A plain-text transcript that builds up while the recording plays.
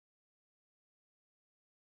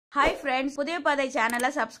Hi friends, PUTHIYAPAATHAI channel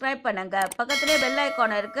subscribe பண்ணுங்க. பக்கத்திலே bell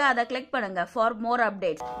icon இருக்கு, அதை click பண்ணுங்க for more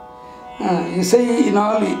updates.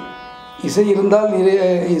 இசையினால் இசை இருந்தால்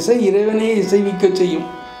இசை இறைவனே இசைவிக்க செய்யும்.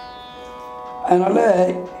 அதனால்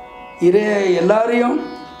எல்லாரையும்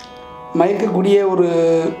மயக்கக்கூடிய ஒரு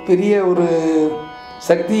பெரிய ஒரு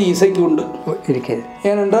சக்தி இசைக்கு உண்டு இருக்கிறது.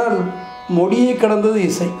 ஏனென்றால் மொழியை கடந்தது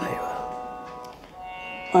இசை.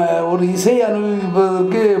 ஒரு இசை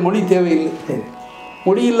அனுபவிப்பதற்கு மொழி தேவையில்லை.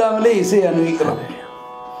 மொழி இல்லாமலே இசை அனுபவிக்கலாம்.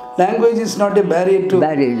 Language is not a barrier to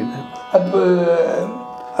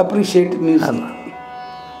appreciate music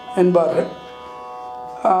என்பார்கள்.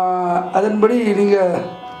 அதன்படி நீங்கள்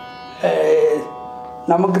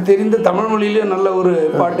நமக்கு தெரிந்த தமிழ் மொழியிலே நல்ல ஒரு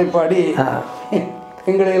பாட்டை பாடி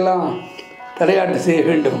எங்களையெல்லாம் தலையாட்டு செய்ய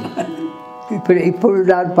வேண்டும். இப்பொழுது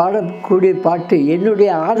நான் பாடக்கூடிய பாட்டு என்னுடைய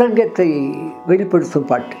ஆதங்கத்தை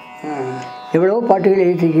வெளிப்படுத்தும் பாட்டு. எவ்வளவோ பாட்டுகள்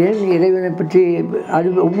எழுதிக்கிறேன் இறைவனை பற்றி. அது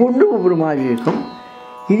ஒவ்வொன்றும் ஒவ்வொரு மாதிரி இருக்கும்.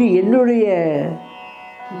 இது என்னுடைய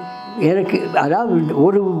எனக்கு அதாவது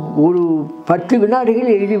ஒரு 10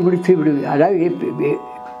 வினாடிகள் எழுதி முடித்து விடுவேன். அதாவது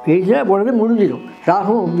எழுதினா உடனே முடிஞ்சிடும்,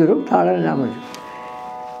 ராகம் வந்துடும், தாளம் இல்லாமல்.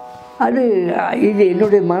 அது இது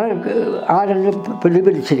என்னுடைய ஆதங்கம்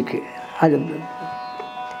பிரதிபலிச்சிருக்கு. அது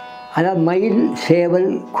அதாவது மயில்,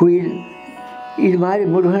 சேவல், குயில் இது மாதிரி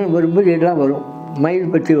முருகன் வரும்போது எல்லாம் வரும்.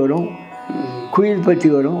 மயில் பற்றி வரும், குயில் பற்றி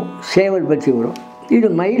வரும், சேவல் பற்றி வரும். இது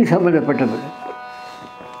மயில் சம்பந்தப்பட்டது.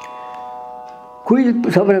 குயில்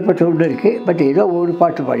சம்பந்தப்பட்ட ஒன்று இருக்குது. பட் ஏதோ ஒரு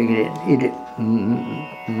பாட்டு பாடுகிறேன். இது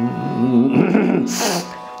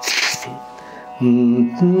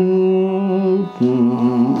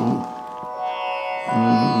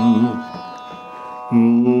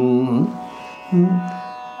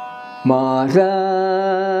மாறா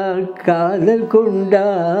காதல்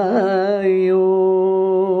கொண்டாயோ,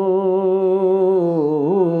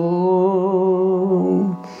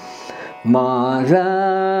 மாறா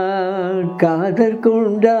காதல்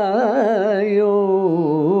கொண்டாயோ,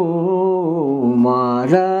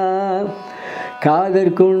 மாறா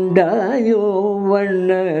காதல் கொண்டாயோ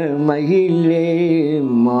வண்ண மயிலே,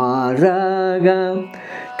 மாறாக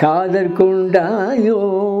காதல் கொண்டாயோ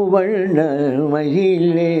வண்ண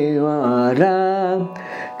மயிலே, மாறா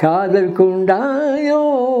காதல் கொண்டாயோ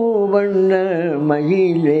வண்ண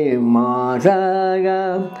மயிலே, மாறாக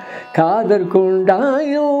காதல்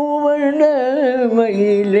கொண்டாயோ வண்ண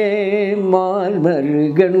மயிலே,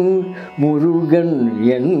 மால்மருகன் முருகன்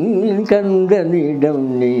என் கந்தனிடம்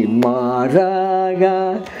நீ மாறாக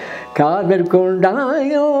காதல்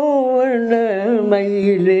கொண்டாயோ வண்ண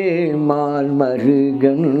மயிலே,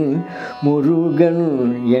 மால்மருகன் முருகன்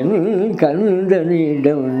என்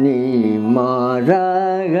கந்தனிடம் நீ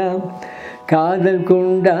மாறாக காதல்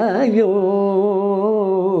கொண்டாயோ.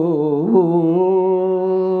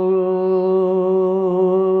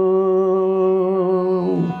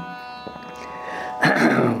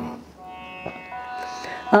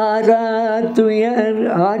 ஆராத்துயர்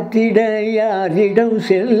ஆற்றிட யாரிடம்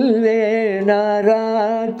செல்வேன்,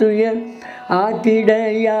 ஆராத்துயர் ஆற்றிட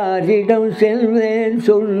யாரிடம் செல்வேன்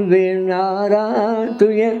சொல்வேன்,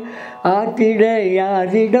 ஆராத்துயர் ஆற்றிட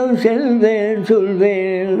யாரிடம் செல்வேன்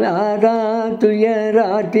சொல்வேன், ஆராத்துயர்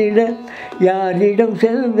ஆற்றிட யாரிடம்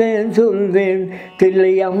செல்வேன் சொல்வேன்,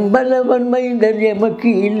 தில்லை அம்பலவன் மைந்தர்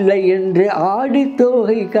எமக்கு இல்லை என்று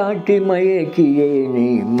ஆடித்தோகை காட்டி மயக்கியே நீ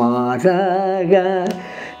மாறாக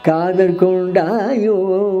காதல் கொண்டாயோ,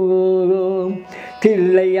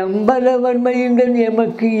 தில்லை அம்பலவன் மைந்தன்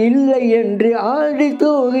எமக்கு இல்லை என்று ஆடி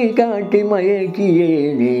தோகை காட்டி மயக்கியே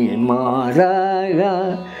நீ மாறாக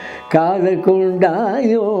காதல்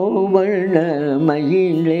கொண்டாயோ வண்ண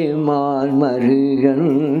மயிலே, மால்மருகன்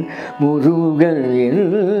முருகன் என்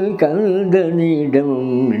கந்தனிடம்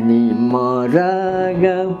நீ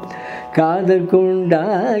மாறாக காதல்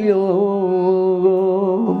கொண்டாயோ.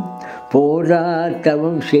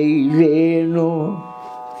 போராட்டவம் செய்தேனோ,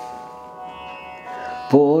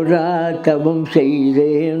 போராட்டவம்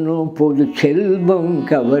செய்தேனோ, பொது செல்வம்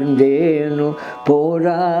கவர்ந்தேனோ,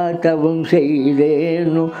 போராட்டவம்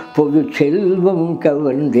செய்தேனோ, பொது செல்வம்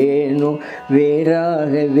கவர்ந்தேனோ,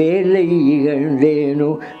 வேறாக வேலை இகழ்ந்தேனோ,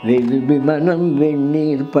 வெறுவி மனம்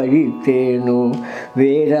வெந்நீர் பழித்தேனோ,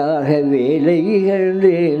 வேறாக வேலை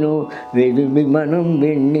இகழ்ந்தேனோ, வெறுவி மனம்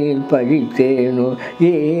வெந்நீர் பழித்தேனோ,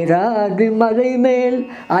 ஏறாது மலை மேல்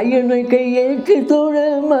அயனை கையேற்றி தொட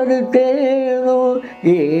மறுத்தேனோ,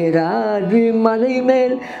 ஏறாது மலை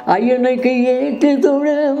மேல் ஐயனுக்கு ஏற்று துண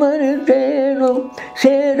மறுத்தேனோ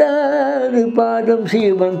சேராது பாதம்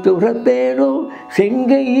சீவன் துறப்பேனோ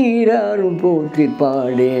செங்கையீராரும் போற்றி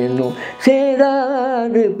பாடேனோ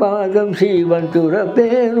சேராது பாதம் சீவன்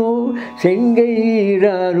துறப்பேனோ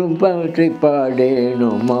செங்கையீராரும் போற்றி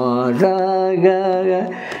பாடேனோ மாறாக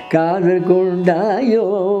காதல் கொண்டாயோ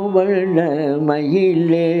வண்ண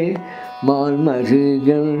மயிலே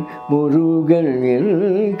மால்மருகன் முருகன்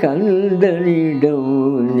கந்தனிடம்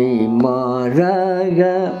நீ மாறாக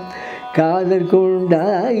காதல்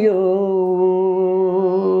கொண்டாயோ.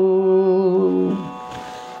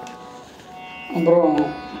 அப்புறம்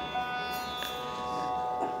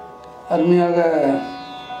அருமையாக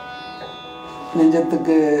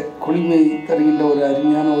நெஞ்சத்துக்கு குளிமை தருகின்ற ஒரு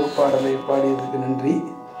அருமையான ஒரு பாடலை பாடியதுக்கு நன்றி.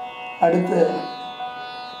 அடுத்து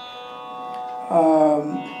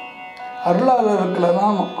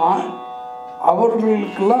அருளாளர்களுக்கெல்லாம்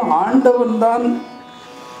அவர்களுக்கெல்லாம் ஆண்டவன் தான்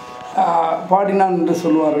பாடினான் என்று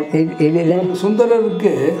சொல்வார்கள்.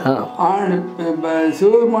 சுந்தரருக்கு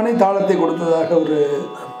சிவபெருமானை தாளத்தை கொடுத்ததாக ஒரு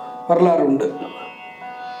வரலாறு உண்டு.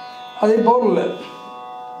 அதே போல்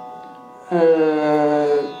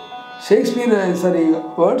ஷேக்ஸ்பியர்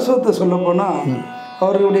வேர்ட்ஸ்வர்த்தை சொல்லப்போனால்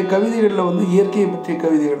அவர்களுடைய கவிதைகளில் வந்து இயற்கையை பற்றிய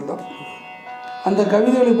கவிதைகள் தான். அந்த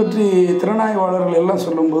கவிதைகளை பற்றி திறனாய்வாளர்கள் எல்லாம்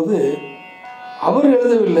சொல்லும்போது அவர்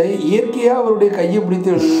எழுதவில்லை, இயற்கையாக அவருடைய கையை பிடித்து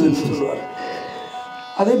எழுதுன்னு சொல்லுவார்.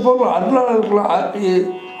 அதே போல் அருளாளர்களாம்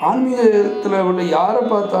ஆன்மீகத்தில் உள்ள யாரை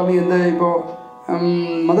பார்த்தாலும் எந்த இப்போ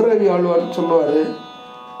மதுரகவி ஆழ்வார் சொல்லுவார்,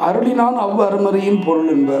 அருளினான் அருமறையின்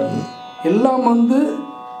பொருள் என்பார். எல்லாம் வந்து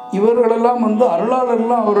இவர்களெல்லாம் வந்து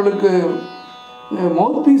அருளாளர்கள்லாம் அவர்களுக்கு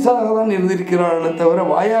மவுத் பீஸாக தான் இருந்திருக்கிறார்களே தவிர,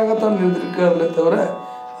 வாயாகத்தான் இருந்திருக்கிறார்களே தவிர,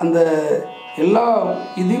 அந்த எல்லா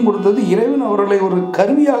இதையும் கொடுத்தது இறைவன் அவர்களை ஒரு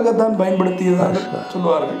கருவியாகத்தான் பயன்படுத்தியதாக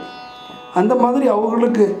சொல்லுவார்கள். அந்த மாதிரி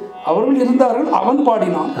அவர்கள் இருந்தார்கள், அவன்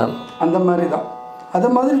பாடினான், அந்த மாதிரி தான். அந்த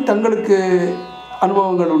மாதிரி தங்களுக்கு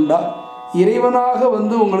அனுபவங்கள் உண்டா? இறைவனாக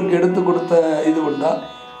வந்து உங்களுக்கு எடுத்து கொடுத்த இது உண்டா?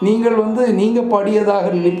 நீங்கள்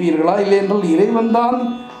பாடியதாக நினைப்பீர்களா? இல்லை என்றால் இறைவன் தான்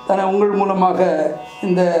உங்கள் மூலமாக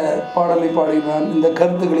இந்த பாடலை பாடினான், இந்த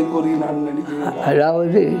கருத்துக்களை கூறினான் நினைக்கிறீர்கள்?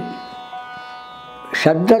 அதாவது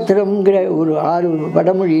சப்தத்திரம்ங்கிற ஒரு 6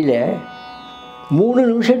 வடமொழியில் 3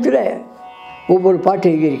 நிமிஷத்தில் ஒவ்வொரு பாட்டு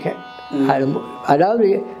எழுதியிருக்கேன். அதாவது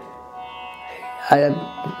அதை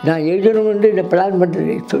நான் எழுதணும்னு இந்த பிளான்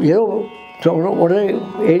பண்ணுறது ஏதோ உடனே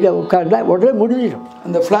எழுத உட்கார்ந்தா உடனே முடிஞ்சிடும்.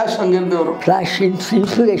 அந்த ஃப்ளாஷ் அங்கேருந்து வரும். Flash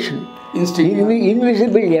inspiration,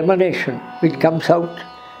 invisible எமனேஷன் which comes out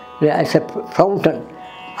as a fountain.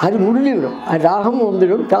 அது முடிஞ்சுவிடும். அது ராகமும்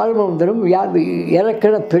வந்துடும், தாழ்வும் வந்துடும்,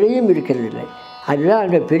 இறக்கிற பிழையும் இருக்கிறது இல்லை. அதுதான்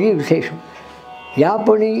அந்த பெரிய விசேஷம்.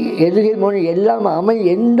 யாப்பணி எதுகை மொழி எல்லாம்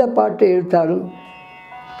எந்த பாட்டை எடுத்தாலும்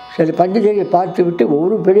சில பண்டிகைகளை பார்த்து விட்டு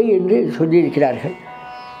ஒரு பிழை என்று சொல்லியிருக்கிறார்கள்.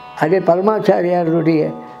 அதே பரமாச்சாரியாருடைய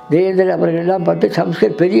தேவேந்திர அவர்களெல்லாம் பார்த்து,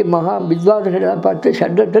 சம்ஸ்கிருத பெரிய மகா வித்வான்களெல்லாம் பார்த்து,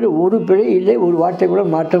 சட்டத்தில் ஒரு பிழை இல்லை, ஒரு வார்த்தை கூட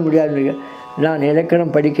மாற்ற முடியாது. நான்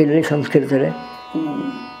இலக்கணம் படிக்கவில்லை சம்ஸ்கிருதத்தில்,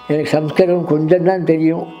 எனக்கு சம்ஸ்கிருதம் கொஞ்சம் தான்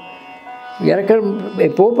தெரியும். இலக்கணம்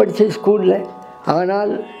எப்போது படித்தேன் ஸ்கூலில்.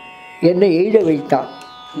 ஆனால் என்னை எழுத வைத்தான்,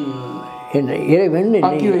 என்னை இறைவன் என்னை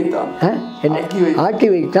ஆட்டி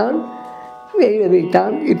வைத்தான், எழுத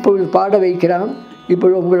வைத்தான். இப்பொழுது பாட வைக்கிறான்,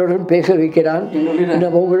 இப்பொழுது உங்களுடன் பேச வைக்கிறான்,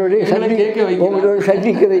 உங்களோடு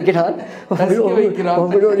சந்திக்க வைக்கிறான்,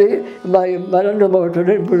 உங்களோடு மறந்த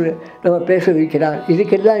முகத்துடன் இப்பொழுது நம்ம பேச வைக்கிறான்.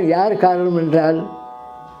 இதுக்கெல்லாம் யார் காரணம் என்றால்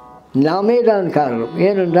நாமே தான் காரணம்.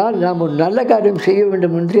 ஏனென்றால் நாம் ஒரு நல்ல காரியம் செய்ய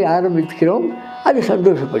வேண்டும் என்று ஆரம்பிக்கிறோம், அது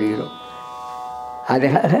சந்தோஷப்படுகிறோம்.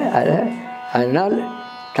 அதனால்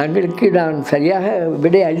தங்களுக்கு நான் சரியாக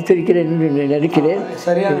விடை அளித்திருக்கிறேன் என்று நினைக்கிறேன்.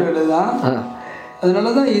 சரியான விடை தான்.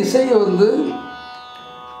 அதனால தான் இசை வந்து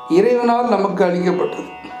இறைவனால் நமக்கு அளிக்கப்பட்டது.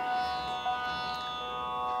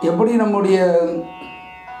 எப்படி நம்முடைய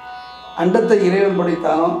அண்டத்தை இறைவன்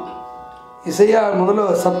படைத்தானோ, இசையாக முதல்ல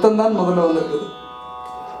சப்தம்தான் முதல்ல வந்திருக்குது.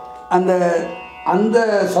 அந்த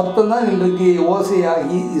சப்தம் தான் இன்றைக்கு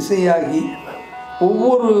ஓசையாகி இசையாகி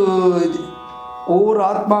ஒவ்வொரு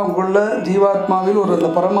ஆத்மாவுக்குள்ள ஜீவாத்மாவில் அந்த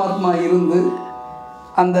பரமாத்மா இருந்து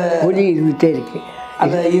அந்த ஒளி இருந்துகிட்டே இருக்கு.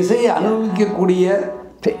 அந்த இசையை அனுபவிக்கக்கூடிய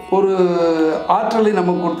ஒரு ஆற்றலை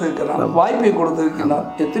நமக்கு கொடுத்துருக்கிறான், வாய்ப்பை கொடுத்துருக்கிறான்.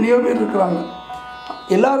 எத்தனையோ பேர் இருக்கிறாங்க,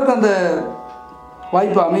 எல்லாருக்கும் அந்த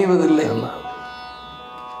வாய்ப்பு அமைவதில்லை.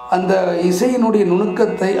 அந்த இசையினுடைய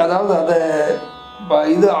நுணுக்கத்தை, அதாவது அதை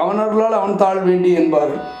இது அவன் அருளால் அவன் தாழ் வேண்டி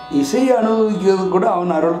என்பார்கள். இசையை அனுபவிக்கிறது கூட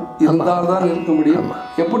அவன் அருள் இருந்தால் தான் இருக்க முடியும்.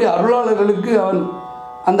 எப்படி அருளாளர்களுக்கு அவன்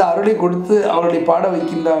அந்த அருளை கொடுத்து அவர்களை பாட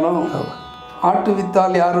வைக்கின்றானோ, ஆட்டு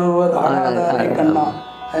வித்தால் யார் ஒருவர் ஆடாதாரை கண்ணா,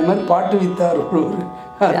 அது மாதிரி பாட்டு வித்தார் ஒருவர்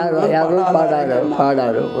யாரோ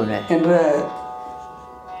பாடாரோ என்ற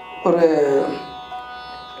ஒரு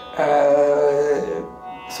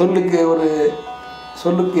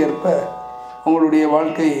சொல்லுக்கு ஏற்ப உங்களுடைய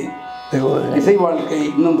வாழ்க்கை, இசை வாழ்க்கை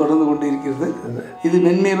இன்னும் தொடர்ந்து கொண்டு இருக்கிறது. இது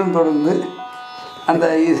மென்மேலும் தொடர்ந்து அந்த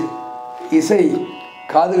இசை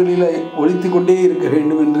காதுகளில் ஒலித்து கொண்டே இருக்க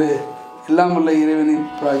வேண்டும் என்று எல்லாம் உள்ள இறைவனை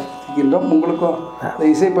பிரார்த்திக்கின்றோம். உங்களுக்கும் அந்த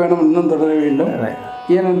இசை பயணம் இன்னும் தொடர வேண்டும்.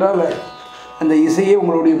 ஏனென்றால் அந்த இசையே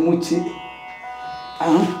உங்களுடைய மூச்சு,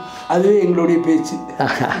 அதுவே எங்களுடைய பேச்சு.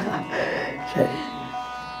 சரி,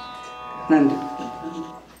 நன்றி.